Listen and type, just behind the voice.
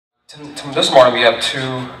This morning we have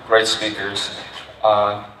two great speakers.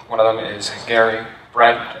 One of them is Gary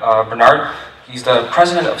Bernard. He's the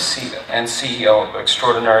president and CEO of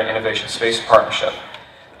Extraordinary Innovation Space Partnership.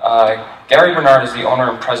 Gary Bernard is the owner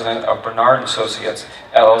and president of Bernard Associates,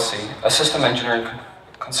 LLC, a system engineering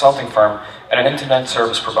consulting firm and an internet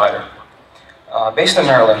service provider. Based in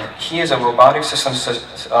Maryland, he is a robotic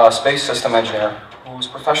space system engineer whose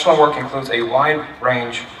professional work includes a wide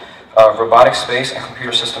range of robotic space and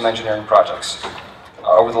computer system engineering projects.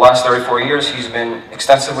 Over the last 34 years, he's been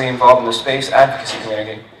extensively involved in the space advocacy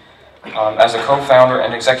community as a co-founder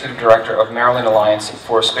and executive director of Maryland Alliance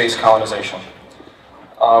for Space Colonization,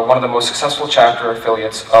 one of the most successful chapter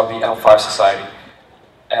affiliates of the L5 Society,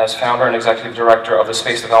 as founder and executive director of the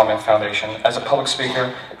Space Development Foundation, as a public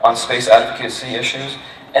speaker on space advocacy issues,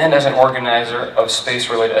 and as an organizer of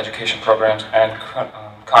space-related education programs and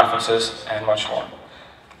conferences, and much more.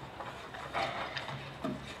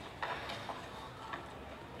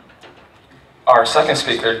 Our second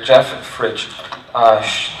speaker, Jeff Fridge,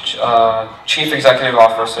 Chief Executive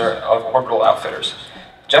Officer of Orbital Outfitters.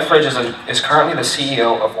 Jeff Fridge is currently the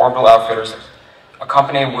CEO of Orbital Outfitters, a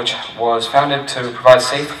company which was founded to provide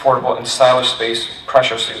safe, affordable, and stylish space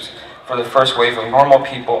pressure suits for the first wave of normal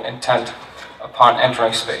people intent upon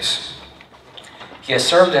entering space. He has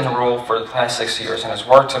served in the role for the past 6 years and has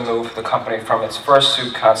worked to move the company from its first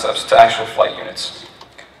suit concepts to actual flight units.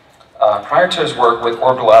 Prior to his work with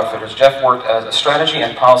Orbital Outfitters, Jeff worked as a strategy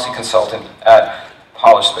and policy consultant at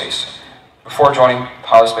Polar Space. Before joining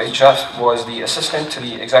Polar Space, Jeff was the assistant to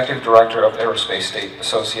the executive director of Aerospace State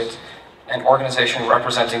Associates, an organization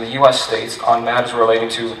representing the U.S. states on matters relating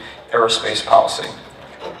to aerospace policy.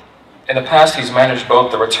 In the past, he's managed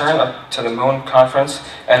both the Return to the Moon Conference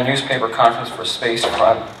and newspaper conference for Space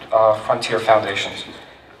Frontier Foundations.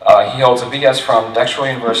 He holds a BS from Drexel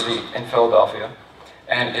University in Philadelphia,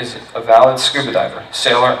 and is a valid scuba diver,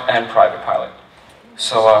 sailor, and private pilot.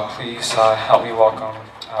 So please help me welcome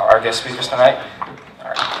our guest speakers tonight. All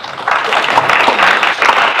right.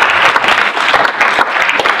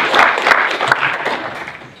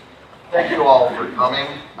 Thank you all for coming.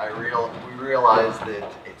 We realize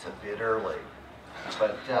that it's a bit early,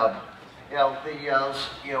 but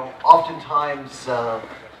oftentimes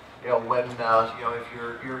when if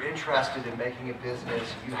you're interested in making a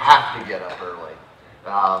business, you have to get up early.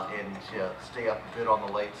 And stay up a bit on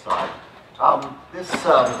the late side. This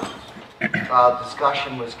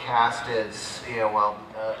discussion was cast as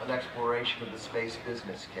an exploration of the space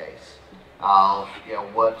business case.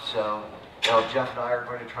 What Jeff and I are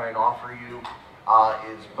going to try and offer you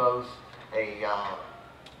is both a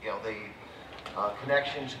the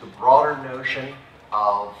connection to the broader notion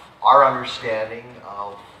of our understanding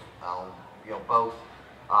of both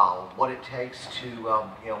what it takes to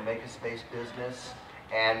make a space business,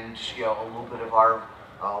 and a little bit of our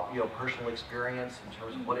personal experience in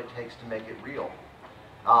terms of what it takes to make it real.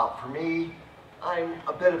 For me, I'm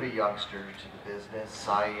a bit of a youngster to the business.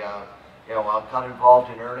 I got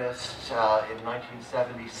involved in earnest in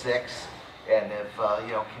 1976, and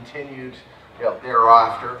have continued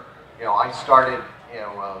thereafter. I started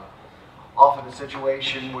off in a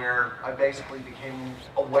situation where I basically became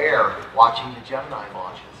aware watching the Gemini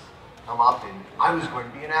launches come up, and I was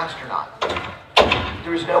going to be an astronaut.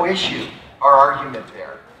 There was no issue or argument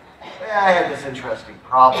there. I had this interesting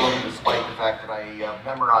problem, despite the fact that I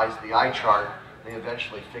memorized the eye chart. They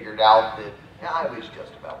eventually figured out that I was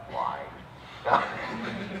just about blind.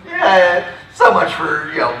 So much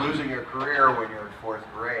for losing your career when you're in 4th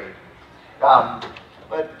grade. But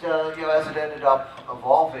as it ended up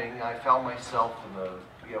evolving, I found myself in the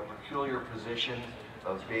peculiar position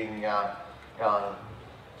of being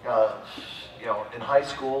in high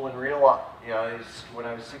school, and realized when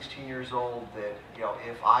I was 16 years old that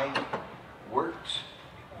if I worked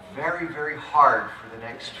very, very hard for the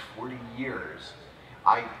next 40 years,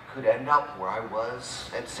 I could end up where I was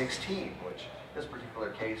at 16, which in this particular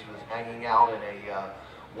case was hanging out in a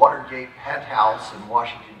Watergate penthouse in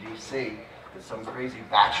Washington, D.C. that some crazy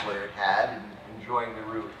bachelor had and enjoying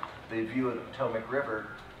the view of the Potomac River.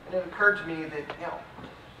 And it occurred to me that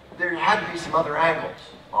there had to be some other angles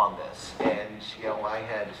on this, and I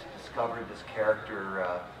had discovered this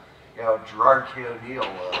character, Gerard K. O'Neill,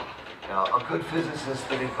 a good physicist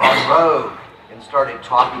that had gone rogue and started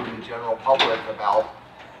talking to the general public about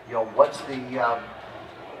what's the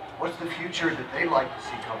future that they'd like to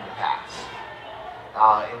see come to pass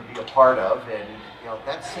and be a part of, and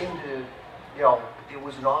that seemed to it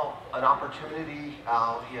was an opportunity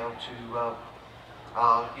to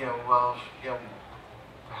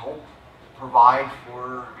help provide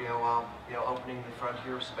for opening the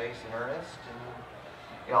frontier of space in earnest,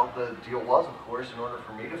 the deal was, of course, in order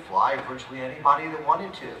for me to fly, virtually anybody that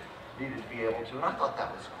wanted to needed to be able to, and I thought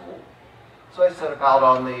that was cool. So I set about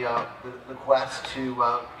on the quest to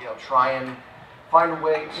try and find a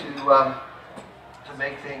way to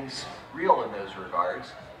make things real in those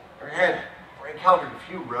regards. I encountered a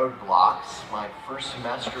few roadblocks. My first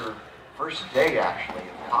semester, first day actually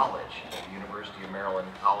of college at the University of Maryland,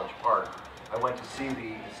 College Park, I went to see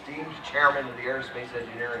the esteemed chairman of the Aerospace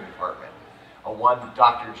Engineering Department, one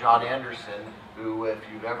Dr. John Anderson, who, if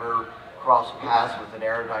you've ever crossed paths with an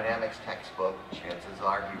aerodynamics textbook, chances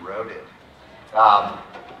are he wrote it.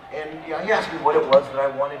 And he asked me what it was that I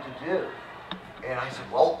wanted to do. And I said,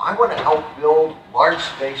 well, I want to help build large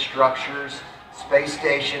space structures, space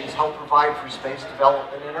stations, help provide for space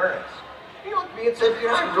development in earnest. He looked at me and said,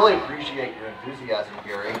 I really appreciate your enthusiasm,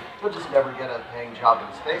 Gary. You'll just never get a paying job in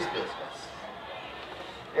the space business.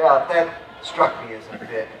 Yeah, that struck me as a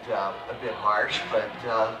bit harsh, but I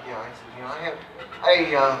said, I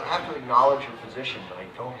have to acknowledge your position, but I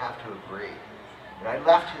don't have to agree. And I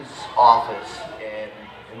left his office and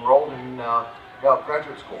enrolled in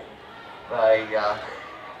graduate school.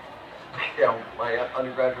 My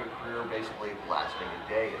undergraduate career basically lasting a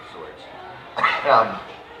day of sorts.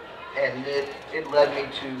 And it led me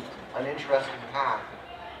to an interesting path,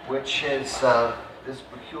 which is this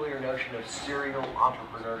peculiar notion of serial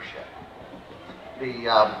entrepreneurship.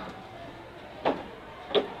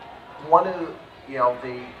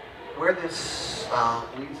 Where this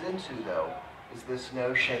leads into, though, is this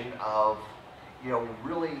notion of,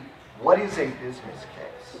 really, what is a business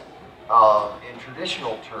case? In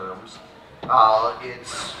traditional terms,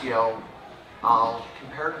 it's,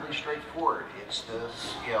 comparatively straightforward. It's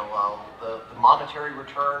this, the monetary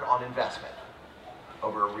return on investment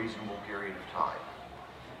over a reasonable period of time.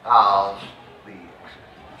 The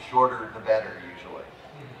shorter, the better, usually.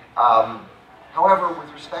 However,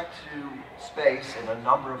 with respect to space and a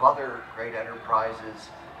number of other great enterprises,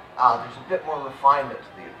 there's a bit more refinement to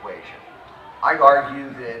the equation. I'd argue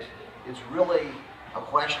that it's really a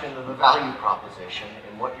question of the value proposition,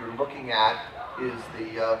 and what you're looking at is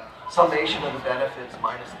the summation of the benefits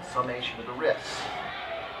minus the summation of the risks.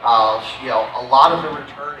 A lot of the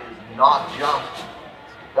return is not just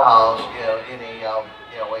in a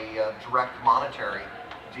direct monetary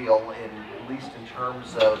deal, at least in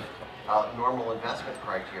terms of normal investment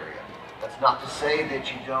criteria. That's not to say that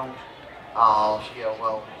you don't,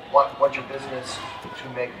 want your business to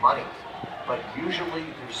make money, but usually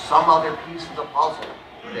there's some other piece of the puzzle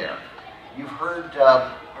there. You've heard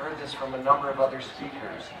this from a number of other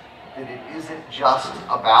speakers, that it isn't just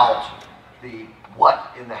about the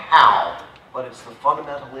what and the how, but it's the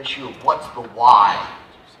fundamental issue of what's the why.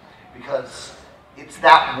 Because it's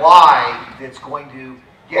that why that's going to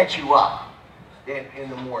get you up in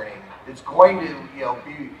the morning. It's going to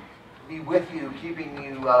be with you, keeping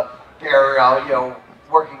you there,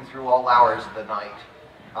 working through all hours of the night.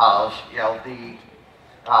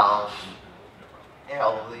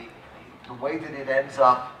 The way that it ends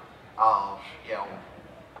up,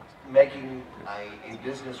 making a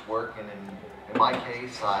business work, and in my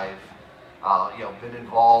case, I've been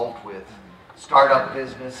involved with startup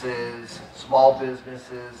businesses, small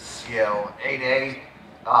businesses, 8A,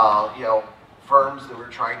 firms that we're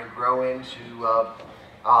trying to grow into,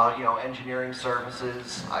 engineering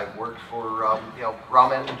services. I've worked for,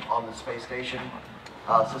 Grumman on the space station,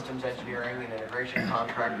 systems engineering and integration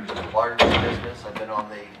contract, which is the largest business. I've been on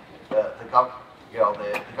the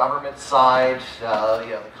government side,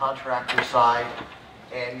 the contractor side,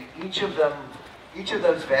 and each of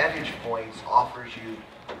those vantage points offers you,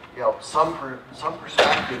 some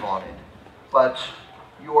perspective on it. But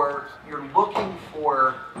you're looking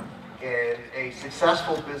for a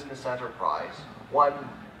successful business enterprise. One,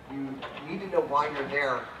 you need to know why you're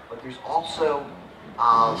there, but there's also,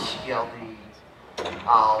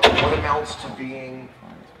 what amounts to being,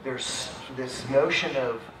 there's this notion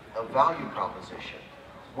of value proposition.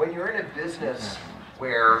 When you're in a business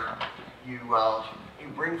where you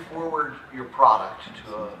bring forward your product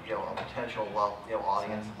to a potential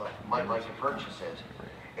audience that might like to purchase it,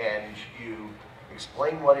 and you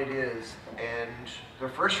explain what it is, and their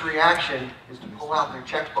first reaction is to pull out their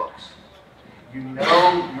checkbooks. You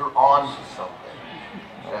know you're on to something.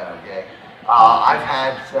 Okay, I've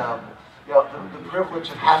had the privilege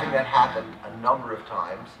of having that happen a number of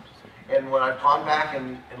times, and when I've gone back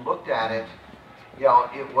and looked at it,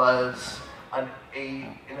 it was in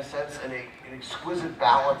a sense an exquisite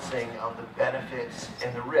balancing of the benefits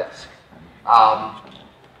and the risk.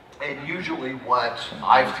 And usually what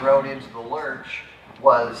I've thrown into the lurch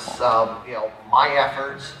was my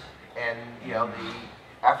efforts and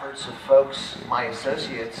efforts of folks, my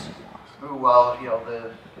associates, who, you know,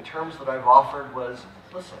 the terms that I've offered was,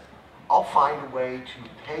 listen, I'll find a way to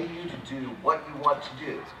pay you to do what you want to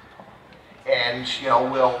do. And, you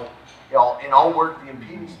know, and I'll work the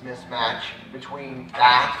impedance mismatch between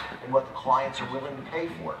that and what the clients are willing to pay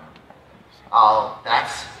for.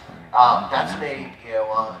 That's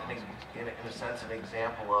in a sense, an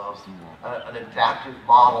example of an adaptive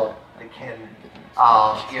model that can,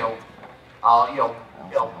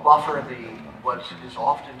 buffer what is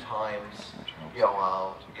oftentimes, a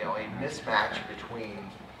mismatch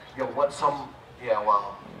between, what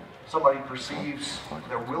somebody perceives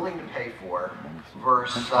they're willing to pay for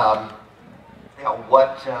versus,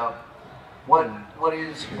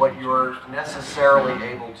 what you're necessarily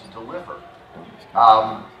able to deliver.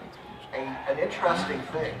 An interesting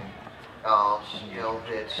thing,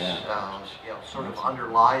 that sort of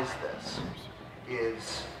underlies this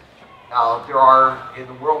is there are, in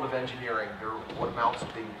the world of engineering, there are what amounts to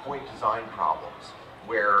being point design problems,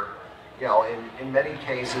 where in many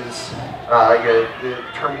cases the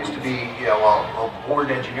term used to be a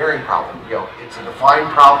board engineering problem. It's a defined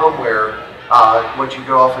problem where what you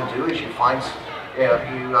go off and do is you find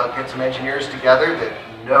you get some engineers together that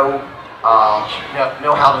know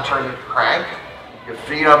how to turn the crank. You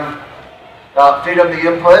feed them the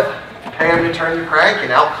input, pay them to turn the crank,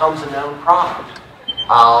 and out comes a known product.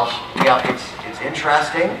 It's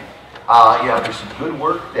interesting. There's some good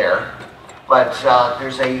work there, but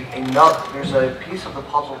there's a piece of the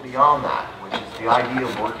puzzle beyond that, which is the idea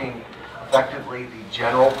of working effectively the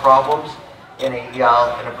general problems in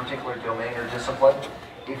a particular domain or discipline.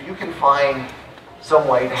 If you can find some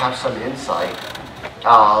way to have some insight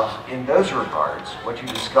in those regards, what you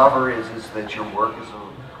discover is that your work is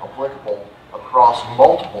applicable across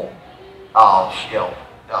multiple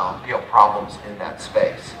problems in that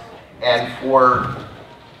space. And for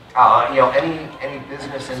any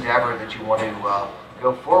business endeavor that you want to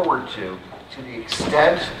go forward to the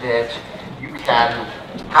extent that you can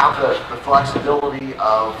have the flexibility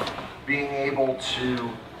of being able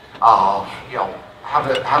to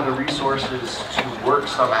have the resources to work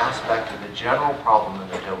some aspect of the general problem in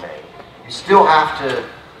the domain, you still have to,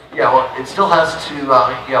 it still has to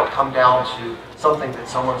come down to something that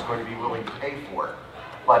someone's going to be willing to pay for.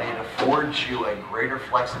 But it affords you a greater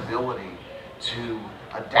flexibility to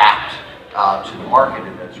adapt to the market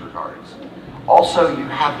in those regards. Also, you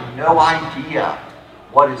have no idea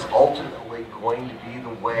what is ultimately going to be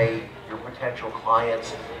the way your potential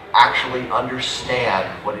clients actually understand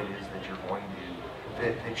what it is that you're going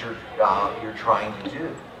to, that you're trying to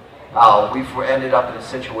do. We've ended up in a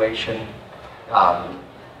situation,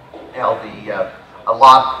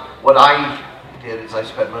 what I did is I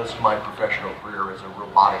spent most of my professional career as a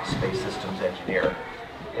robotic space systems engineer.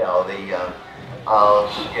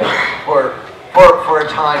 For a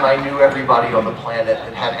time I knew everybody on the planet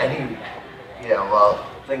that had any,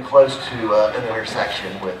 thing close to an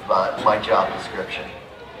intersection with my job description.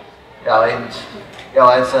 As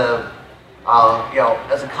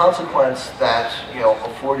a consequence, that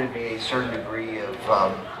afforded me a certain degree of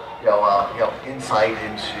insight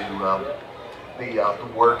into the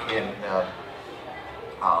work in the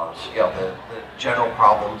general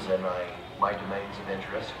problems in my domains of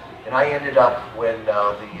interest. And I ended up, when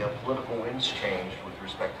the political winds changed with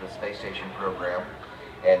respect to the space station program,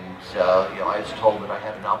 and I was told that I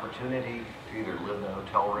had an opportunity to either live in a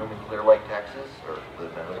hotel room in Clear Lake, Texas, or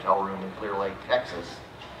live in a hotel room in Clear Lake, Texas.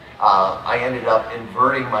 I ended up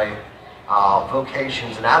inverting my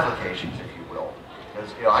vocations and avocations, if you will,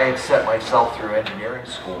 because I had set myself through engineering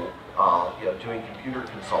school, doing computer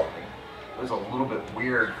consulting. It was a little bit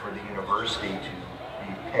weird for the university to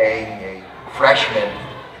be paying a freshman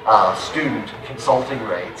student consulting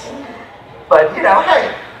rates, but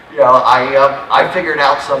hey, I figured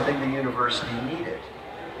out something the university needed.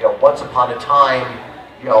 Once upon a time,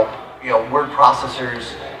 word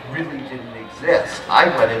processors really didn't exist. I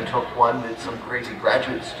went and took one that some crazy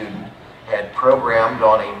graduate student had programmed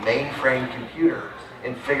on a mainframe computer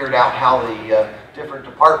and figured out how the different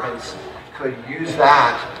departments could use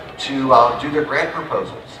that to do their grant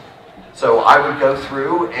proposals. So I would go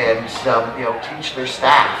through and teach their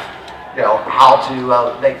staff how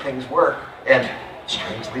to make things work. And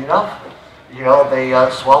strangely enough, they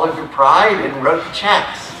swallowed their pride and wrote the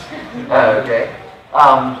checks. Okay.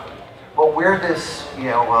 But where this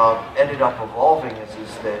ended up evolving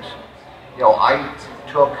is that I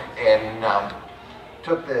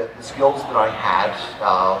took the skills that I had,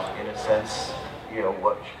 in a sense,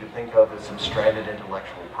 what you could think of as some stranded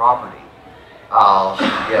intellectual property,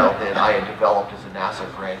 that I had developed as a NASA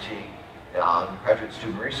grantee, graduate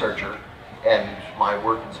student researcher, and my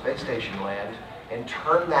work in space station land and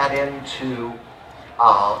turn that into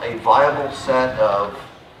a viable set of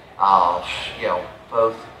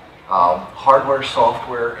both hardware,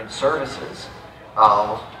 software, and services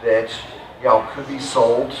that could be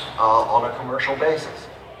sold on a commercial basis.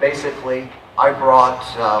 Basically, I brought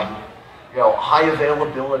high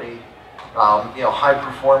availability, high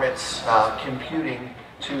performance computing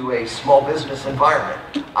to a small business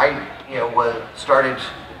environment. I started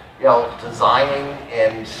designing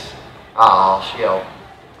and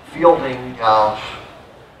fielding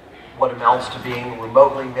what amounts to being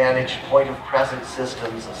remotely managed point-of-presence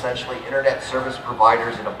systems, essentially internet service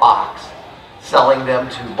providers in a box, selling them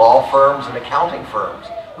to law firms and accounting firms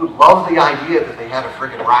who loved the idea that they had a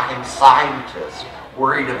freaking rocking scientist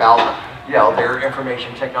worried about their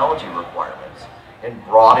information technology requirements, and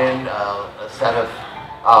brought in a set of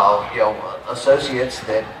associates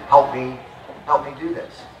that helped me do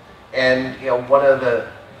this. And one of the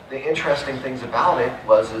interesting things about it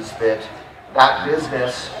is that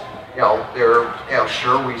business,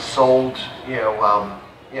 sure, we sold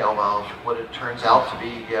what it turns out to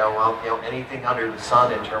be anything under the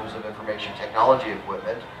sun in terms of information technology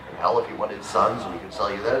equipment. And hell, if you wanted suns, we could sell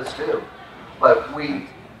you those too. But we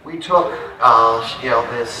took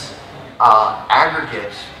this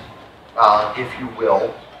aggregate, if you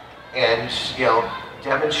will, and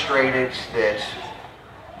demonstrated that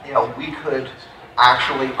we could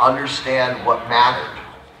actually understand what mattered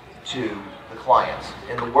to the clients.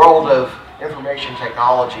 In the world of information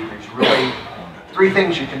technology, there's really three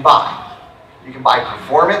things you can buy. You can buy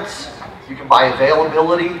performance, you can buy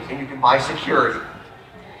availability, and you can buy security.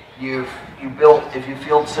 If you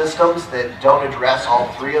field systems that don't address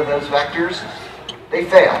all three of those vectors, they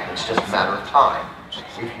fail. It's just a matter of time.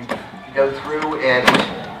 If you go through and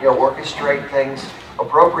orchestrate things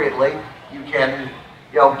appropriately, you can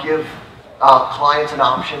give clients an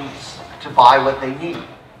option to buy what they need.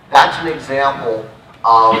 That's an example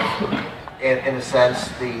of, in a sense,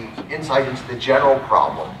 the insight into the general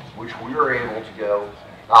problem, which we were able to go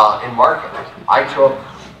and market. I took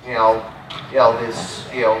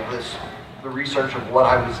the research of what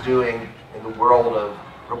I was doing in the world of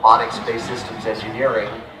robotic space systems engineering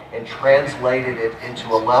and translated it into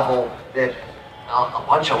a level that a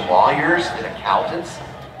bunch of lawyers and accountants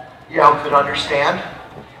could understand.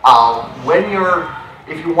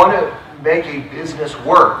 If you want to make a business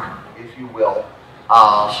work, if you will,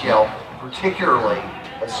 particularly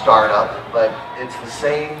a startup, but it's the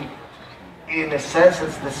same, in a sense,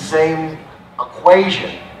 it's the same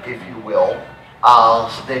equation, if you will,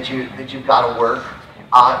 that you've got to work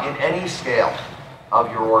in any scale of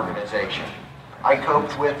your organization. I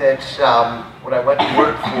coped with it when I went to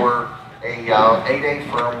work for a 8A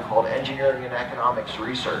firm called Engineering and Economics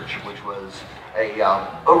Research, which was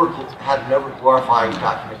had an overglorified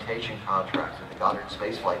documentation contract at the Goddard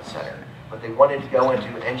Space Flight Center. But they wanted to go into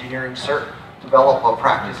engineering, develop a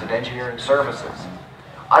practice in engineering services.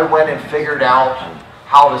 I went and figured out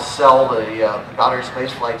how to sell the Goddard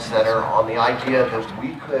Space Flight Center on the idea that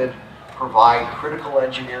we could provide critical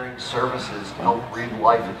engineering services to help breathe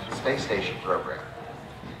life into the space station program.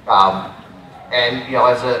 And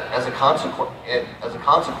as a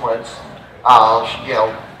consequence,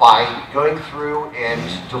 by going through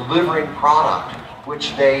and delivering product,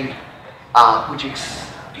 which they, not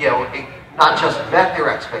just met their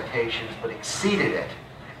expectations, but exceeded it.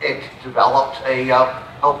 It developed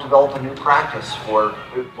helped develop a new practice for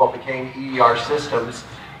what became EER systems,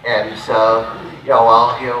 and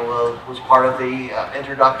was part of the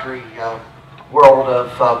introductory world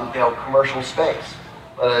of commercial space.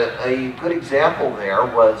 A good example there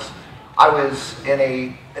was I was in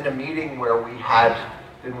a meeting where we had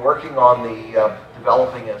been working on the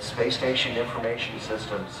developing a space station information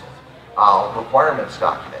systems requirements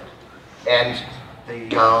document, and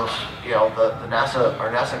our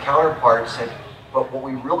NASA counterpart said, but what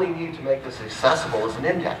we really need to make this accessible is an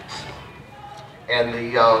index. And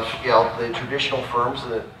the traditional firms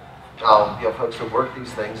that folks that work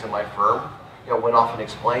these things in my firm went off and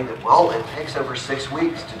explained that, well, it takes over 6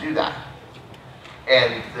 weeks to do that.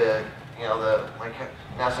 And my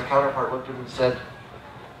NASA counterpart looked at him and said,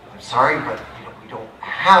 I'm sorry, but we don't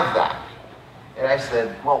have that. And I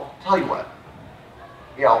said, well, tell you what,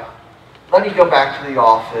 let me go back to the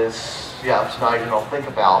office tonight and I'll think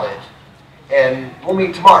about it, and we'll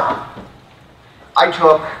meet tomorrow. I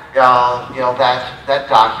took that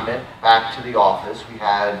document back to the office. We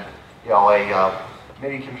had a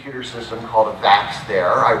mini computer system called a VAX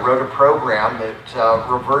there. I wrote a program that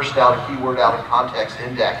reversed out a keyword out of context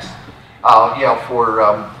index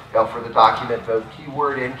for the document, both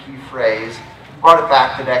keyword and key phrase, brought it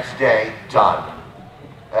back the next day, done.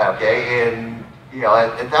 Okay, and you know,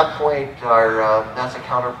 at that point, our NASA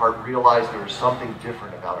counterpart realized there was something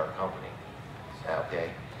different about our company. Okay,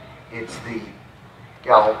 it's the, you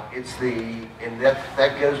know, and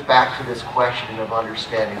that goes back to this question of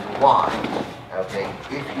understanding the why. Okay,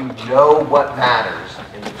 if you know what matters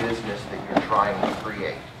in the business that you're trying to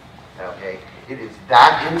create, okay, it is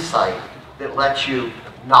that insight that lets you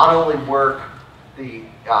not only work the you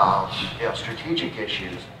know, strategic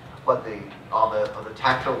issues, but on the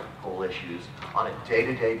tactical issues on a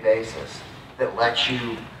day-to-day basis that lets you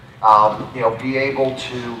you know, be able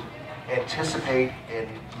to anticipate and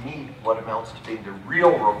meet what amounts to being the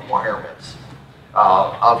real requirements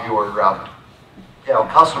of your you know,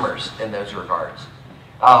 customers in those regards.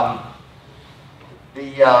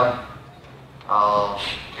 You know,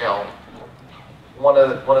 one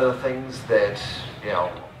of the things that, you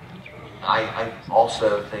know, I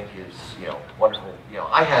also think is, you know, wonderful. You know,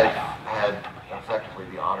 I had effectively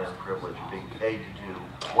the honor and privilege of being paid to do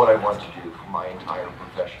what I want to do for my entire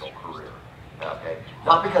professional career. Okay,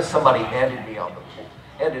 not because somebody handed it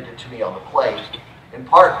to me on the plate, in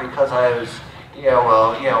part because I was, you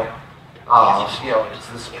know, it's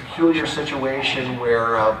this peculiar situation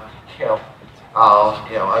where, you know,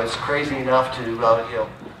 I was crazy enough to,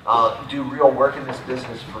 do real work in this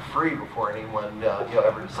business for free before anyone, you know,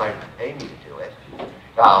 ever decided to pay me to do it.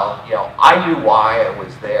 You know, I knew why I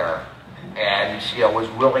was there, and you know, was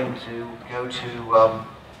willing to go to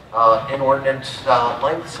inordinate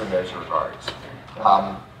lengths in those regards.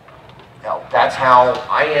 You know, that's how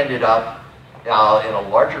I ended up in a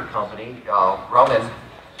larger company, Grumman.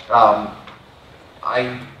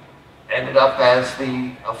 I ended up as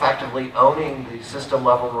effectively owning the system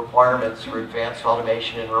level requirements for advanced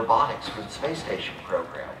automation and robotics for the space station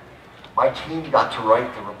program. My team got to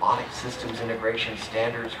write the robotic systems integration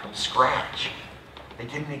standards from scratch. They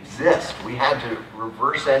didn't exist. We had to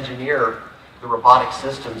reverse engineer the robotic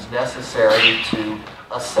systems necessary to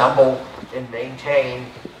assemble and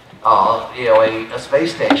maintain you know, a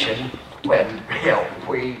space station when, you know,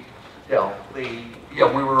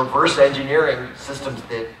 we were reverse engineering systems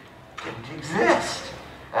that didn't exist,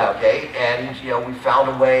 okay, and you know, we found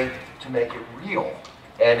a way to make it real.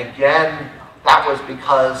 And again, that was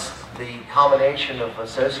because the combination of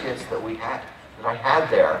associates that I had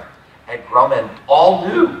there at Grumman all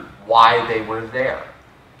knew why they were there.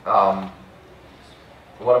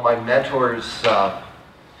 One of my mentors, you know,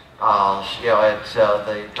 at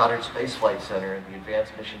the Goddard Space Flight Center in the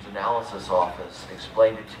Advanced Missions Analysis Office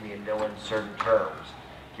explained it to me in no uncertain terms.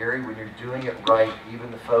 Gary, when you're doing it right, even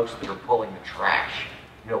the folks that are pulling the trash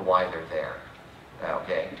know why they're there,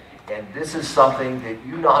 okay? And this is something that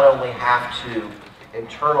you not only have to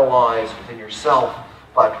internalize within yourself,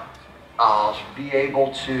 but be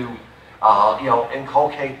able to, you know,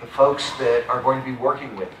 inculcate the folks that are going to be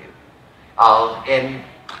working with you. And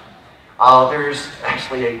there's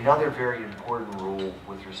actually another very important rule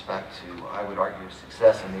with respect to, I would argue,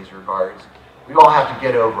 success in these regards. We all have to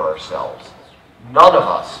get over ourselves. None of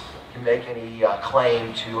us can make any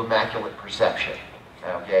claim to immaculate perception,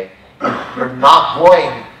 okay? You're not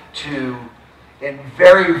going to, in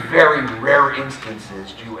very, very rare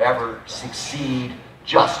instances, do you ever succeed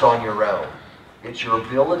just on your own. It's your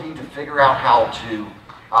ability to figure out how to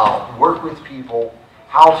work with people,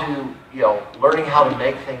 how to, you know, learning how to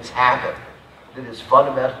make things happen that is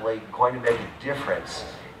fundamentally going to make a difference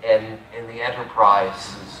in the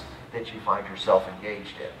enterprises that you find yourself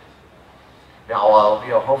engaged in. Now,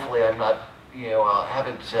 you know, hopefully I'm not, you know,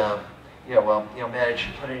 haven't, you know, managed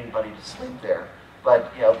to put anybody to sleep there.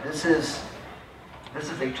 But, you know, this is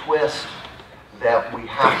a twist that we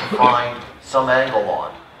have to find some angle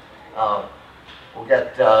on. We'll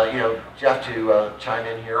get, you know, Jeff to chime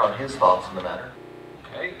in here on his thoughts on the matter.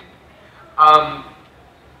 Okay.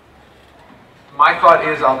 My thought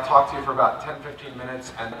is I'll talk to you for about 10-15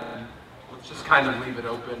 minutes, and then let's just kind of leave it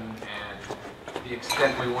open, and the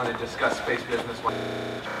extent we want to discuss space business on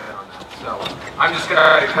that. So I'm just going to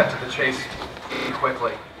try to cut to the chase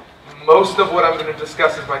quickly. Most of what I'm going to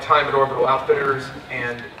discuss is my time at Orbital Outfitters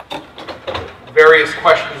and various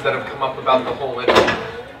questions that have come up about the whole industry.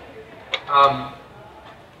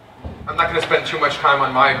 I'm not going to spend too much time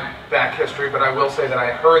on my back history, but I will say that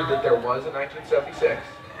I heard that there was a 1976,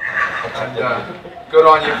 and good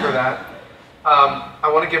on you for that. I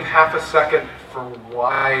want to give half a second for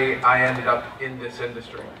why I ended up in this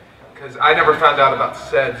industry, because I never found out about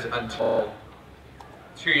SEDS until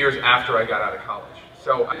 2 years after I got out of college.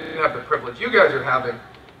 So I didn't have the privilege you guys are having,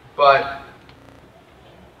 but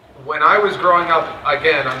when I was growing up,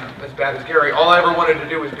 again, I'm as bad as Gary, all I ever wanted to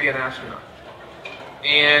do was be an astronaut.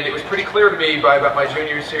 And it was pretty clear to me by about my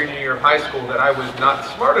junior, senior year of high school that I was not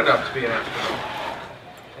smart enough to be an astronaut.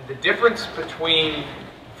 And the difference between,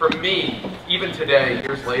 for me, even today,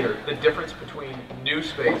 years later, the difference between new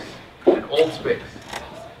space and old space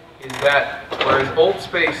is that whereas old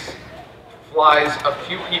space flies a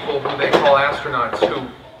few people who they call astronauts who,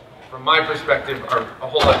 from my perspective, are a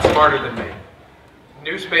whole lot smarter than me,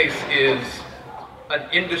 new space is an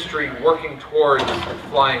industry working towards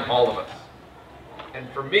flying all of us. And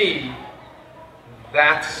for me,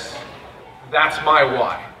 that's my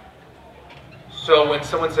why. So when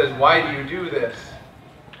someone says, why do you do this?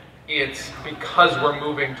 It's because we're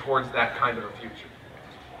moving towards that kind of a future.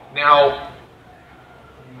 Now,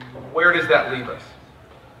 where does that leave us?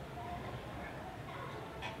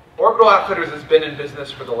 Orbital Outfitters has been in business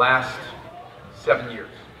for the last 7 years.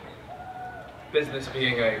 Business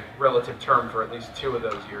being a relative term for at least 2 of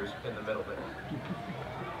those years in the middle there.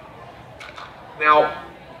 Now,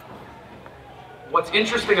 what's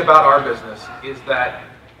interesting about our business is that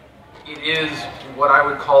it is what I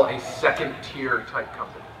would call a second-tier type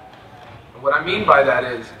company. And what I mean by that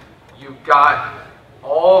is you've got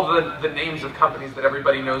all the names of companies that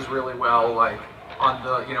everybody knows really well, like on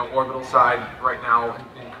the orbital side right now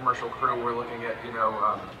in commercial crew, we're looking at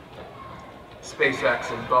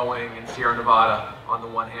SpaceX and Boeing and Sierra Nevada on the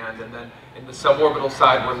one hand, and then in the suborbital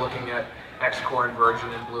side we're looking at X-Core and Virgin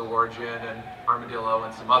and Blue Origin and Armadillo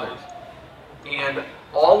and some others. And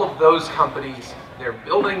all of those companies, they're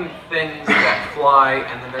building things that fly,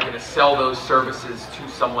 and then they're going to sell those services to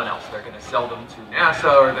someone else. They're going to sell them to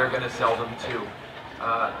NASA, or they're going to sell them to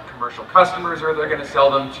commercial customers, or they're going to sell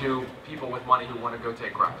them to people with money who want to go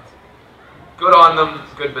take rockets. Good on them,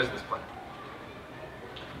 good business plan.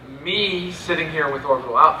 Me, sitting here with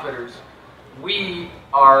Orbital Outfitters, we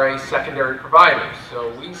are a secondary provider,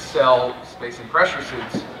 so we sell space and pressure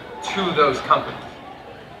suits to those companies.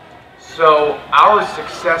 So our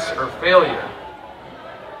success or failure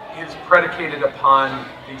is predicated upon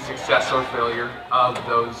the success or failure of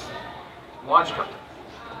those launch companies.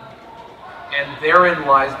 And therein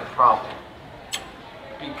lies the problem,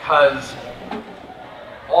 because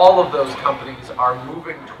all of those companies are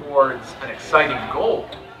moving towards an exciting goal,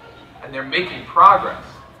 and they're making progress.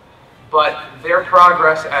 But their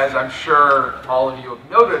progress, as I'm sure all of you have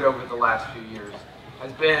noted over the last few years,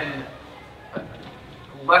 has been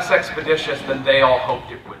less expeditious than they all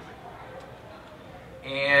hoped it would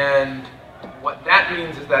be. And what that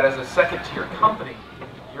means is that as a second-tier company,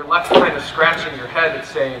 you're left kind of scratching your head and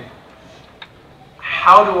saying,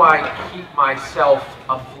 how do I keep myself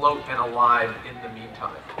afloat and alive in the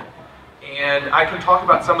meantime? And I can talk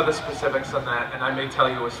about some of the specifics on that, and I may tell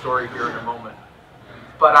you a story here in a moment.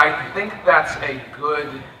 But I think that's a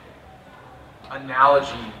good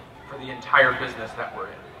analogy for the entire business that we're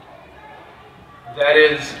in. That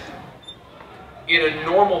is, in a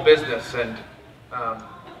normal business, and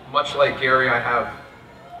much like Gary,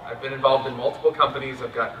 I've been involved in multiple companies.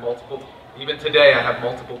 I've got multiple, even today I have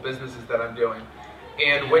multiple businesses that I'm doing.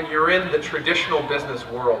 And when you're in the traditional business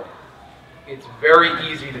world, it's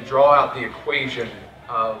very easy to draw out the equation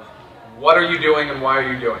of what are you doing and why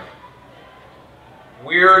are you doing it.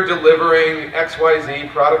 We're delivering XYZ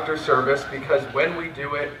product or service because when we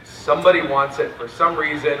do it, somebody wants it for some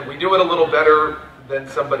reason. We do it a little better than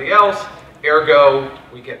somebody else, ergo,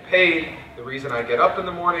 we get paid. The reason I get up in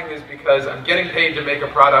the morning is because I'm getting paid to make a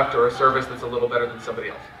product or a service that's a little better than somebody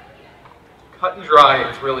else. Cut and dry,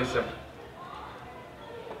 it's really simple.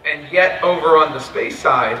 And yet, over on the space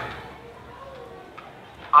side,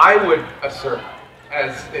 I would assert,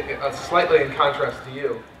 as slightly in contrast to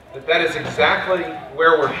you, that is exactly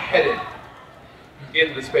where we're headed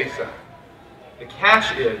in the space side. The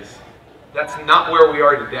catch is, that's not where we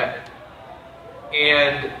are today.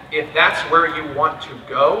 And if that's where you want to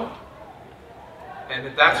go, and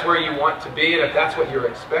if that's where you want to be, and if that's what you're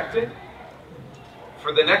expecting,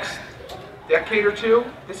 for the next decade or two,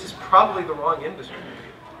 this is probably the wrong industry.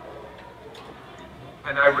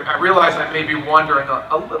 And I realize I may be wandering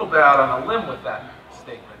a little bit out on a limb with that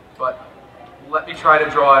statement, but let me try to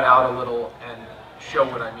draw it out a little and show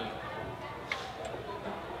what I mean.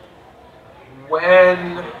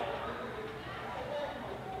 When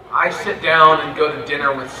I sit down and go to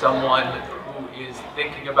dinner with someone who is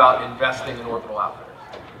thinking about investing in Orbital Outfitters,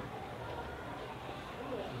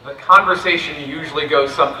 the conversation usually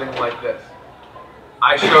goes something like this.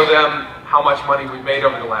 I show them how much money we've made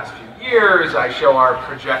over the last few years. I show our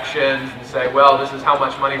projections and say, well, this is how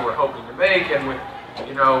much money we're hoping to make, and with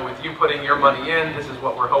you putting your money in, this is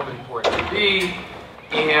what we're hoping for it to be.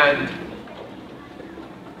 And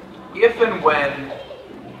if and when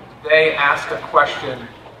they ask a question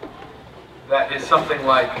that is something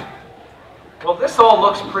like, well, this all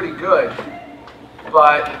looks pretty good,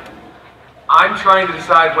 but I'm trying to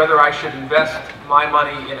decide whether I should invest my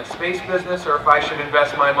money in a space business or if I should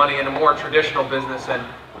invest my money in a more traditional business. And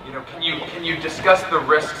can you discuss the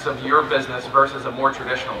risks of your business versus a more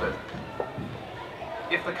traditional business?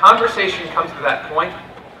 If the conversation comes to that point,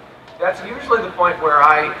 that's usually the point where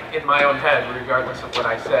I, in my own head, regardless of what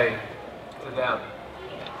I say to them,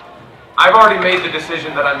 I've already made the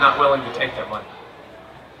decision that I'm not willing to take their money.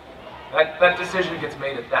 That decision gets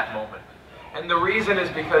made at that moment. And the reason is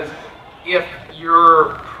because if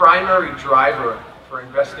your primary driver for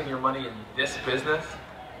investing your money in this business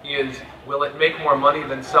is, will it make more money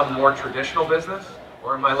than some more traditional business?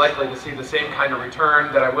 Or am I likely to see the same kind of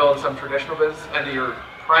return that I will in some traditional business, and your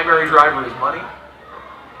primary driver is money?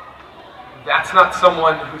 That's not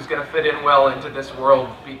someone who's going to fit in well into this world,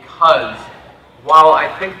 because while I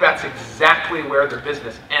think that's exactly where the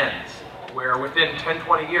business ends, where within 10,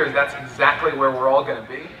 20 years, that's exactly where we're all going to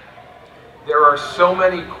be, there are so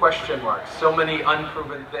many question marks, so many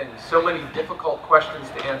unproven things, so many difficult questions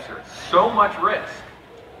to answer, so much risk,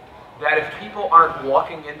 that if people aren't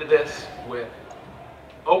walking into this with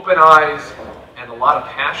open eyes and a lot of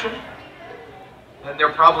passion, then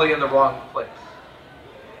they're probably in the wrong place.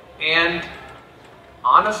 And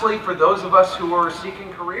honestly, for those of us who are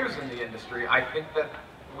seeking careers in the industry, I think that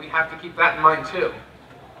we have to keep that in mind too.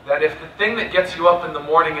 That if the thing that gets you up in the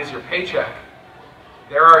morning is your paycheck,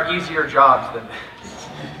 there are easier jobs than this,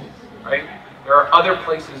 right? There are other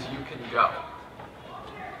places you can go.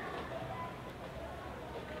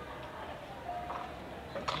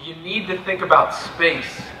 You need to think about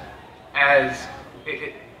space as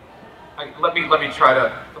let me try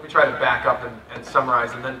to back up and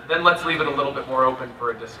summarize, and then let's leave it a little bit more open for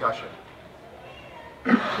a discussion.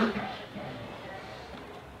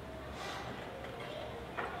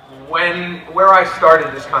 Where I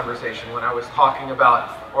started this conversation, when I was talking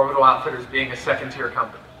about Orbital Outfitters being a second-tier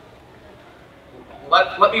company,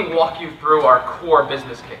 let me walk you through our core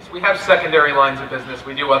business case. We have secondary lines of business.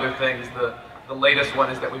 We do other things. The latest one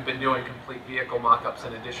is that we've been doing complete vehicle mock-ups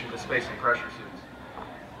in addition to space and pressure suits.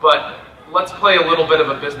 But let's play a little bit of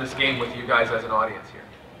a business game with you guys as an audience here.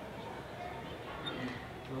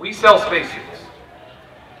 We sell spacesuits.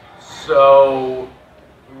 So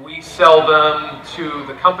we sell them to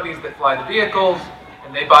the companies that fly the vehicles,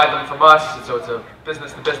 and they buy them from us. And so it's a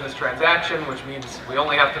business-to-business transaction, which means we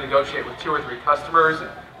only have to negotiate with 2 or 3 customers,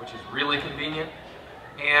 which is really convenient.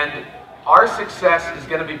 And our success is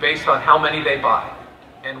going to be based on how many they buy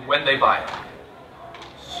and when they buy it.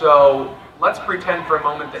 So let's pretend for a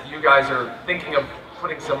moment that you guys are thinking of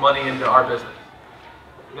putting some money into our business.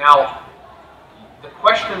 Now, the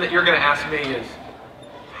question that you're going to ask me is,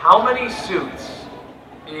 how many suits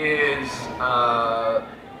is,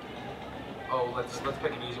 let's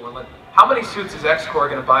pick an easy one. How many suits is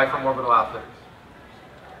X-Corp going to buy from Orbital Outfitters?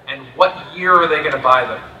 And what year are they going to buy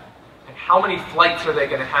them? And how many flights are they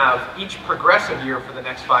going to have each progressive year for the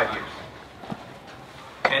next 5 years?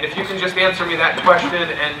 And if you can just answer me that question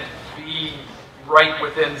and be right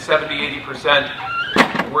within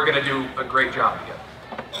 70–80%, we're going to do a great job together.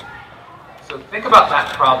 So think about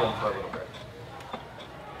that problem for a little bit.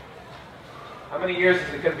 How many years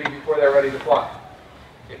is it going to be before they're ready to fly?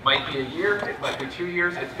 It might be a year, it might be 2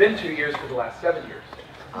 years. It's been 2 years for the last 7 years.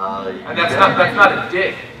 And that's not a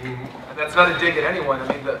dig. And that's not a dig at anyone. I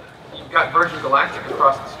mean, you've got Virgin Galactic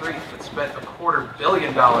across the street that spent $250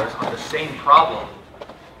 million on the same problem,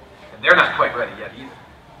 and they're not quite ready yet either.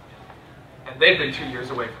 And they've been 2 years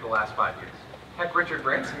away for the last 5 years. Heck, Richard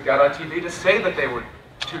Branson got on TV to say that they were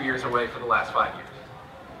 2 years away for the last 5 years.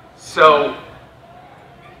 So,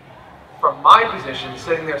 from my position,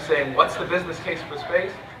 sitting there saying, what's the business case for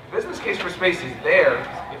space? The business case for space is there.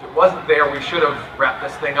 If it wasn't there, we should have wrapped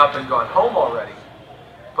this thing up and gone home already.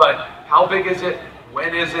 But how big is it?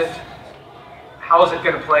 When is it? How is it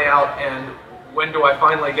going to play out? And when do I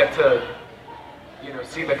finally get to,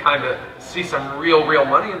 see some real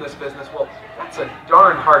money in this business? Well, that's a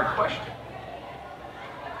darn hard question.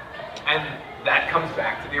 And that comes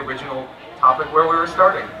back to the original topic where we were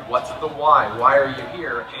starting. What's the why? Why are you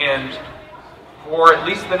here? And for at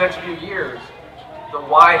least the next few years, the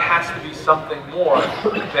why has to be something more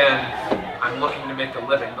than I'm looking to make a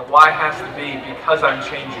living. The why has to be because I'm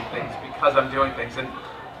changing things, because I'm doing things. And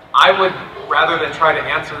I would, rather than try to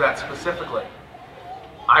answer that specifically,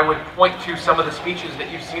 I would point to some of the speeches that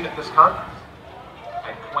you've seen at this conference.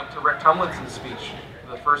 I'd point to Rick Tumlinson's speech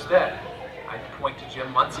the first day. I'd point to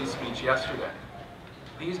Jim Muncie's speech yesterday.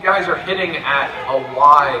 These guys are hitting at a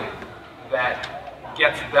why that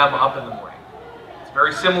gets them up in the morning. It's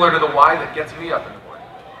very similar to the why that gets me up in the morning.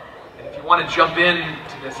 And if you want to jump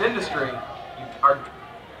into this industry, you are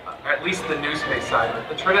at least the new space side of it.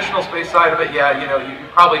 The traditional space side of it, yeah, you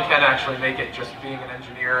probably can actually make it just being an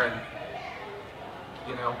engineer, and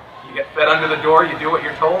you get fed under the door, you do what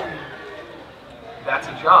you're told, and that's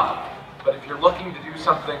a job. But if you're looking to do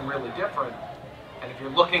something really different, and if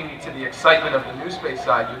you're looking to the excitement of the new space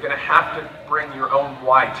side, you're going to have to bring your own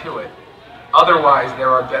why to it. Otherwise, there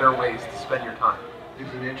are better ways to spend your time.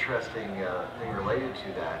 There's an interesting thing related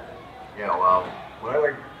to that. When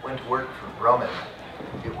I went to work for Grumman,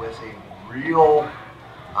 it was a real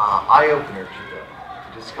eye-opener to them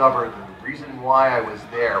to discover that the reason why I was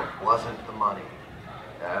there wasn't the money.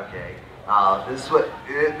 Okay,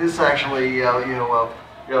 this actually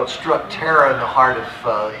struck terror in the heart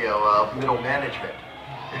of middle management,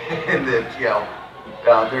 and that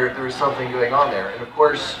there's something going on there. And of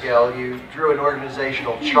course, you drew an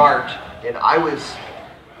organizational chart, and I was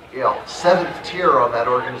 7th tier on that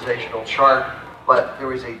organizational chart, but there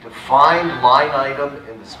was a defined line item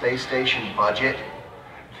in the space station budget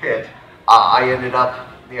that I ended up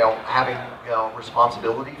having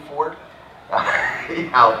responsibility for.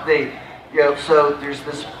 So there's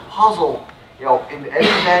this puzzle, in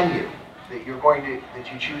any venue that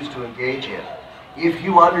that you choose to engage in. If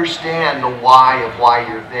you understand the why of why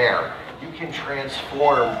you're there, you can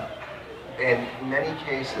transform, in many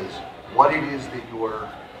cases, what it is that you're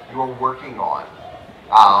working on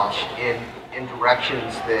in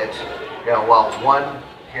directions that, one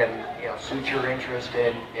can suit your interest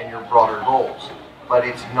in your broader goals, but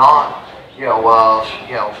it's not,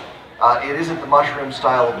 it isn't the mushroom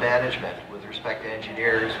style of management with respect to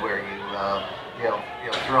engineers, where you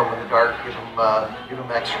throw them in the dark, give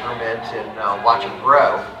them excrement, and watch them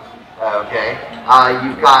grow. Okay,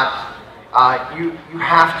 you've got you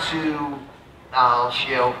have to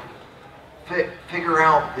figure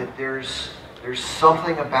out that there's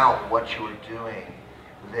something about what you're doing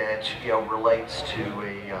that relates to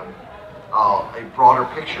a broader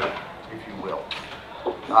picture, if you will.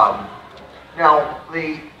 Now,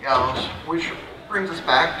 which brings us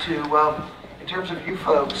back to, in terms of you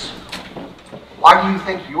folks, why do you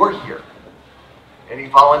think you're here? Any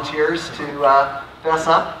volunteers to fess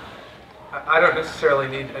up? I don't necessarily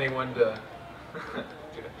need anyone to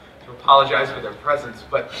to apologize for their presence,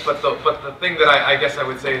 but the thing that I guess I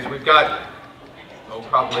would say is we've got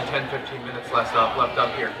probably 10-15 minutes left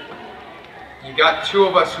up here. You got two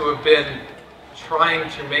of us who have been trying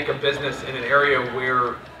to make a business in an area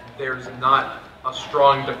where there's not a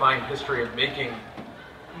strong defined history of making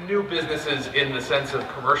new businesses in the sense of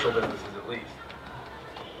commercial businesses, at least.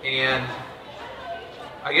 And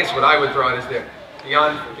I guess what I would throw out is that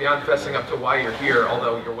beyond fessing up to why you're here,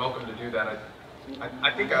 although you're welcome to do that,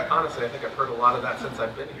 honestly I think I've heard a lot of that since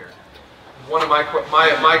I've been here. One of my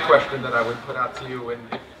question that I would put out to you, and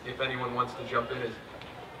if anyone wants to jump in, is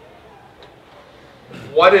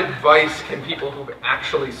what advice can people who've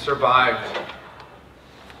actually survived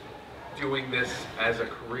doing this as a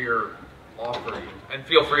career offer you? And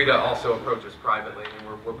feel free to also approach us privately. I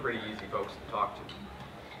mean, we're pretty easy folks to talk to.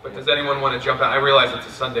 But does anyone want to jump out? I realize it's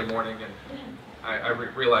a Sunday morning, and I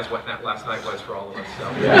realize what last night was for all of us. So,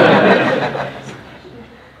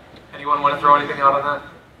 anyone want to throw anything out on that?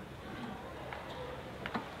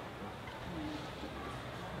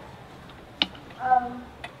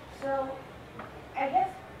 So I guess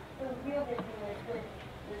the real big thing with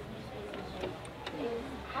new SpaceVision is,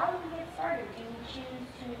 how do we get started? Do we choose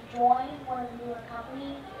to join one of the newer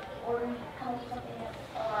companies, or do we come up with something of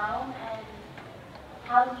our own? And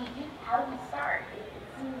how do we start? It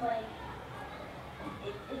seems like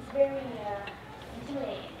it's very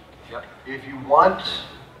intimidating. Yep. If you want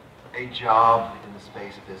a job in the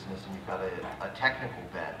space business and you've got a technical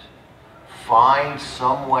bent, find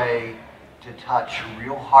some way to touch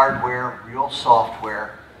real hardware, real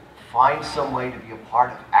software. Find some way to be a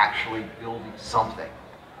part of actually building something.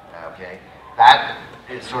 Okay, that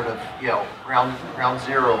is sort of ground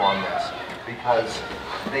zero on this, because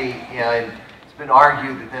it's been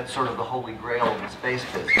argued that that's sort of the holy grail of the space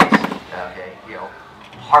business. Okay,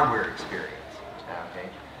 hardware experience. Okay,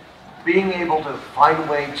 being able to find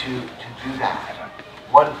a way to do that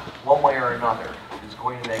one way or another is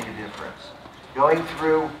going to make a difference. Going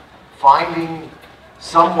through, finding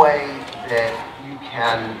some way that you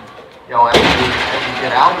can, as you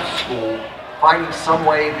get out of school, finding some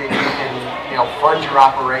way that you can, fund your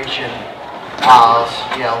operation,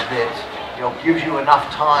 that, gives you enough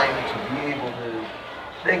time to be able to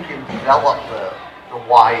think and develop the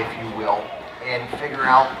why, if you will, and figure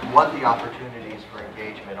out what the opportunities for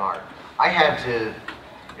engagement are. I had to,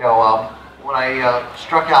 when I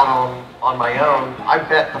struck out on my own, I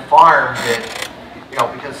bet the farm that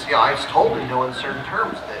because I was told in no uncertain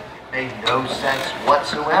terms that it made no sense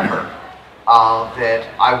whatsoever that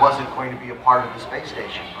I wasn't going to be a part of the space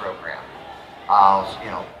station program.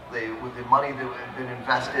 With the money that had been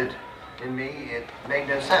invested in me, it made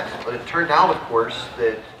no sense. But it turned out, of course,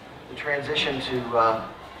 that the transition to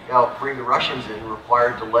bring the Russians in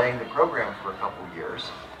required delaying the program for a couple of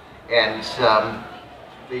years, and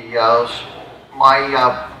the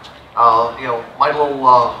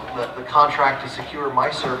contract to secure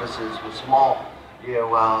my services was small.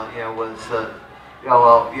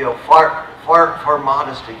 Far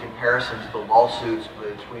modest in comparison to the lawsuits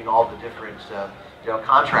between all the different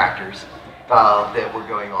contractors that were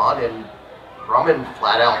going on. And Grumman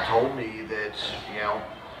flat out told me that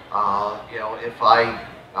if I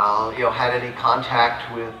had any contact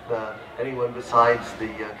with anyone besides the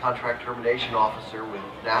contract termination officer with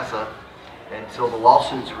NASA until the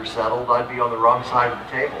lawsuits were settled, I'd be on the wrong side of the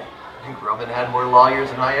table. I think Grumman had more lawyers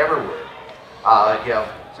than I ever would.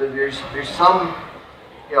 So there's some,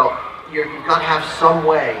 you've got to have some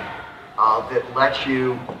way that lets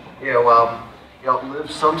you,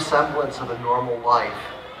 live some semblance of a normal life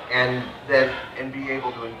and be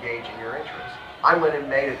able to engage in your interests. I went and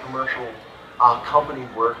made a commercial company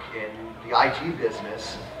work in the IT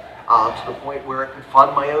business to the point where it could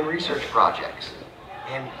fund my own research projects.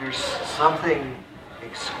 And there's something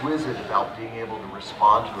exquisite about being able to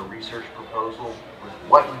respond to a research proposal with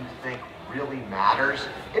what you think really matters,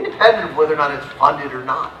 independent of whether or not it's funded or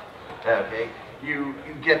not. Okay, you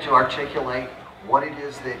get to articulate what it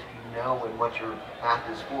is that you know and what your path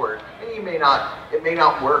is for. And it may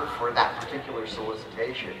not work for that particular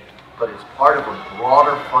solicitation, but it's part of a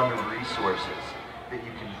broader fund of resources that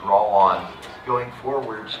you can draw on going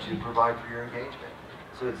forwards to provide for your engagement.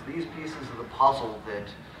 So it's these pieces of the puzzle that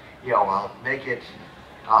make it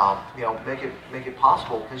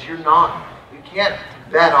possible, because you can't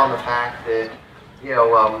bet on the fact that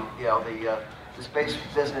the space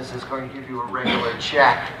business is going to give you a regular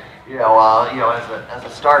check as a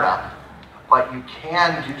startup, but you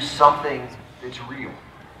can do something that's real.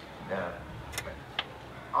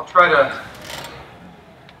 I'll try to.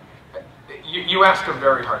 You asked a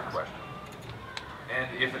very hard question, and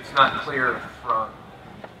if it's not clear from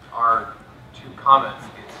our two comments,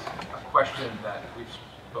 it's a question that we've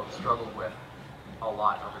both struggled with a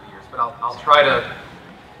lot over the years. But I'll try to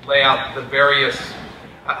lay out the various.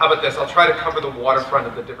 How about this? I'll try to cover the waterfront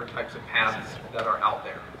of the different types of paths that are out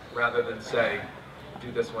there, rather than say,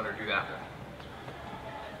 do this one or do that one.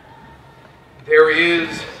 There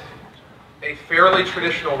is a fairly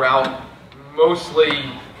traditional route,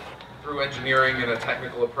 mostly through engineering and a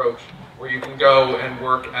technical approach, where you can go and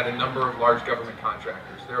work at a number of large government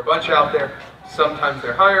contractors. There are a bunch out there. Sometimes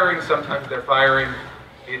they're hiring, sometimes they're firing.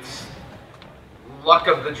 It's luck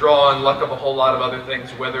of the draw and luck of a whole lot of other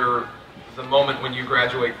things, whether the moment when you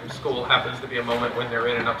graduate from school happens to be a moment when they're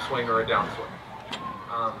in an upswing or a downswing.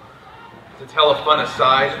 To tell a fun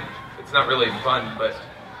aside, it's not really fun, but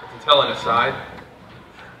to tell an aside,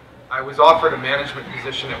 I was offered a management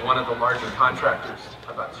position at one of the larger contractors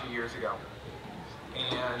about 2 years ago.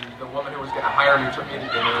 And the woman who was going to hire me took me to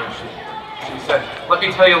dinner, and she said, "Let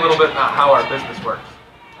me tell you a little bit about how our business works."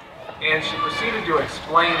 And she proceeded to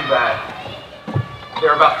explain that there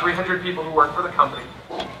are about 300 people who work for the company.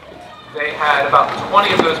 They had about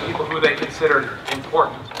 20 of those people who they considered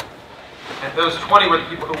important. And those 20 were the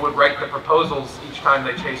people who would write the proposals each time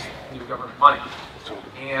they chased new government money.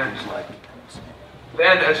 And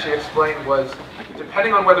then, as she explained, was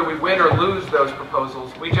depending on whether we win or lose those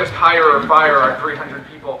proposals, we just hire or fire our 300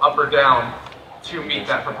 people up or down to meet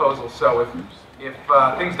that proposal. So if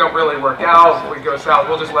things don't really work out, if we go south,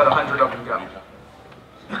 we'll just let 100 of them go.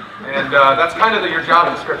 And that's kind of your job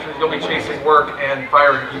description. You'll be chasing work and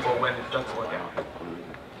firing people when it doesn't work out.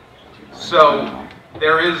 So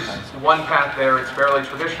there is one path there. It's fairly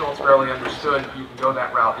traditional. It's fairly understood. You can go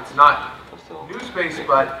that route. It's not new space,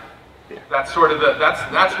 but that's sort of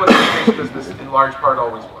that's what the space business in large part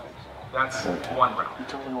always was. That's one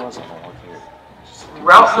route.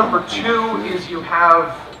 Route number two is you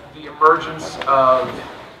have the emergence of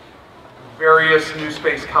various new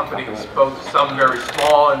space companies, both some very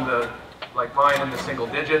small like mine in the single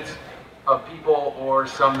digits of people, or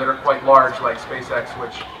some that are quite large like SpaceX,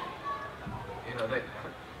 which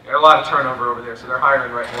there are a lot of turnover over there, so they're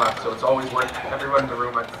hiring right and left. So it's always worth everyone in the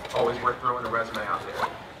room. It's always worth throwing a resume out there.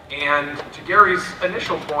 And to Gary's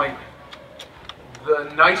initial point, the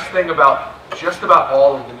nice thing about just about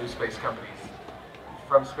all of the new space companies,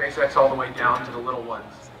 from SpaceX all the way down to the little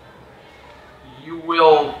ones, you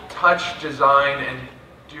will touch, design, and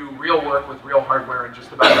do real work with real hardware in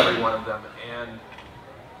just about every one of them. And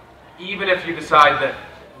even if you decide that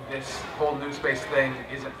this whole new space thing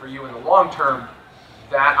isn't for you in the long term,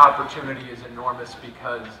 that opportunity is enormous,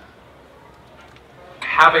 because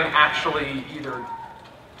having actually either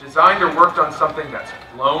designed or worked on something that's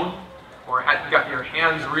flown, or got your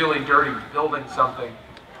hands really dirty building something,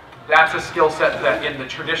 that's a skill set that in the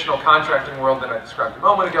traditional contracting world that I described a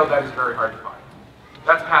moment ago, that is very hard to find.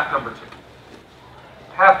 That's path number 2.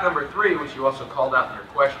 Path number 3, which you also called out in your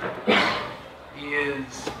question,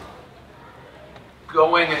 is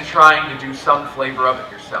going and trying to do some flavor of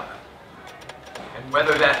it yourself. And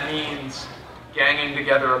whether that means ganging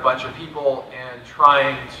together a bunch of people and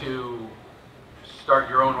trying to start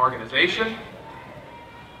your own organization,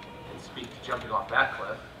 and speak to jumping off that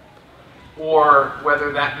cliff, or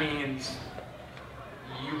whether that means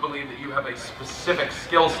you believe that you have a specific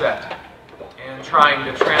skill set and trying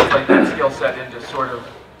to translate that skill set into sort of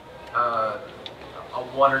a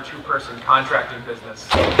 1 or 2 person contracting business,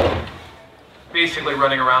 basically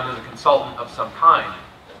running around as a consultant of some kind.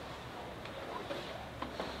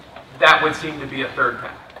 That would seem to be a third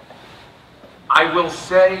path. I will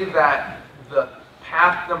say that the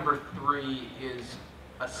path number 3 is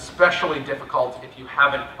especially difficult if you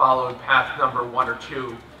haven't followed path number 1 or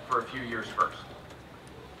 2 for a few years first.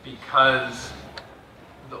 Because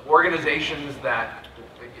the organizations that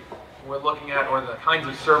we're looking at, or the kinds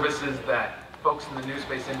of services that folks in the new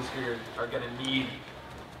space industry are going to need,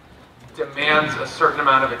 demands a certain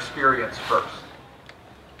amount of experience first,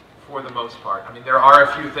 for the most part. I mean, there are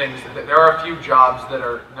a few things, there are a few jobs that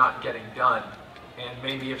are not getting done. And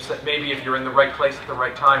maybe if you're in the right place at the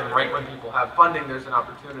right time, right when people have funding, there's an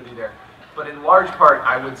opportunity there. But in large part,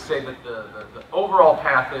 I would say that the overall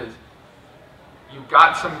path is, you've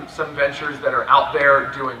got some ventures that are out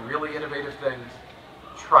there doing really innovative things.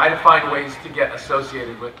 Try to find ways to get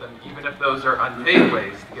associated with them, even if those are unpaid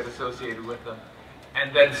ways to get associated with them,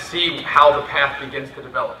 and then see how the path begins to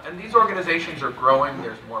develop. And these organizations are growing.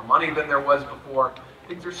 There's more money than there was before.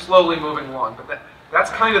 Things are slowly moving along, but that's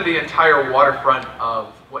kind of the entire waterfront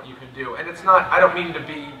of what you can do. And it's not, I don't mean to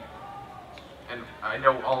be, and I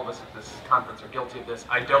know all of us at this conference are guilty of this,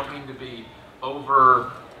 I don't mean to be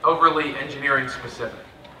overly engineering specific.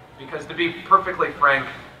 Because to be perfectly frank,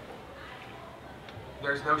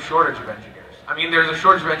 there's no shortage of engineers. I mean, there's a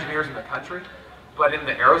shortage of engineers in the country, but in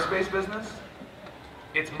the aerospace business,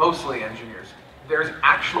 it's mostly engineers. There's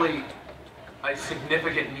actually a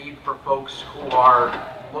significant need for folks who are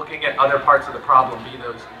looking at other parts of the problem, be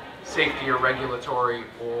those safety or regulatory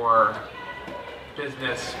or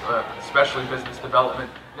business, especially business development.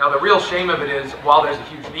 Now, the real shame of it is, while there's a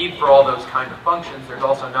huge need for all those kind of functions, there's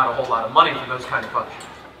also not a whole lot of money for those kind of functions.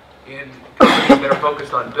 In companies that are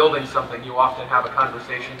focused on building something, you often have a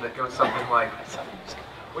conversation that goes something like,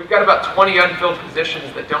 we've got about 20 unfilled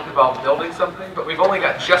positions that don't involve building something, but we've only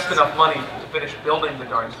got just enough money to finish building the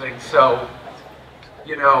darn thing. So,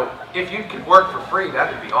 you know, if you could work for free,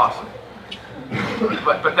 that would be awesome.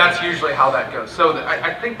 But that's usually how that goes. So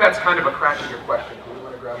I think that's kind of a crack at your question. Do we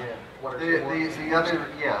want to grab one or two more?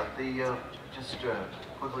 Just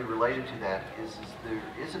quickly related to that is there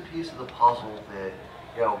is a piece of the puzzle that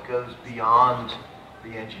goes beyond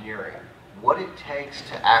the engineering. What it takes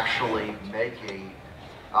to actually make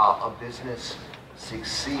a business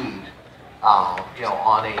succeed, on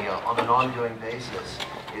an ongoing basis,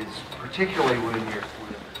 is particularly when you're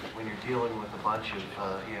dealing with a bunch of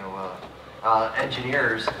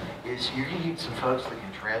engineers, is you need some folks that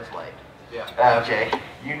can translate. Yeah. Okay.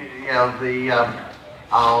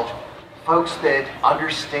 Folks that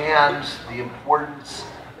understand the importance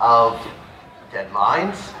of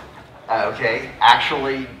deadlines. Okay.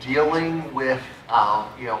 Actually dealing with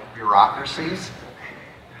bureaucracies.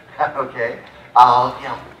 Okay.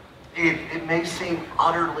 It may seem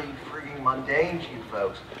utterly freaking mundane to you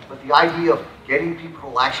folks, but the idea of getting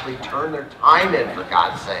people to actually turn their time in, for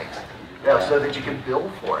God's sakes, so that you can bill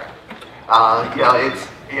for it,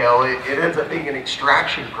 it ends up being an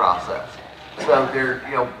extraction process. So there,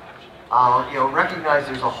 recognize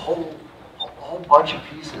there's a whole bunch of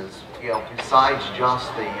pieces, besides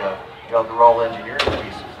just the raw engineering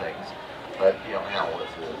piece of things. But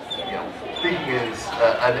speaking as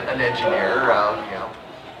an engineer,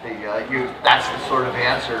 that's the sort of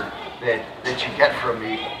answer that you get from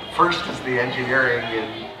me. First is the engineering,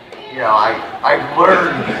 and I've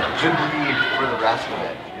learned the need for the rest of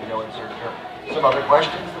it in no uncertain terms. Some other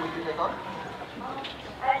questions that we can take on?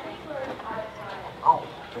 I think we're out of time. Oh.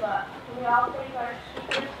 But we all thank our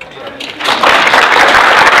speakers.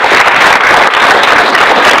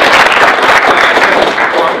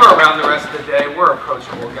 Well, we're around the rest of the day. We're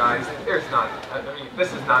approachable guys. There's not, I mean,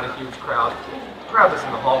 this is not a huge crowd. grab us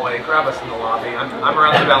in the hallway, grab us in the lobby. I'm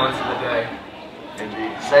around the balance of the day.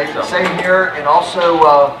 Indeed. Same here, and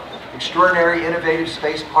also Extraordinary Innovative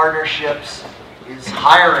Space Partnerships is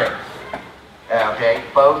hiring. Okay,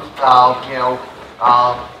 both now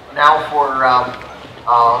for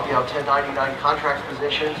 1099 contract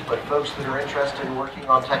positions, but folks that are interested in working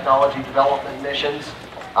on technology development missions,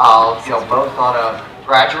 both on a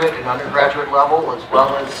graduate and undergraduate level, as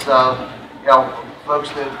well as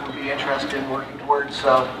folks that would be interested in working towards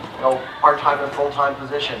part-time and full-time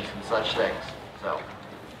positions and such things. So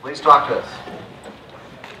please talk to us.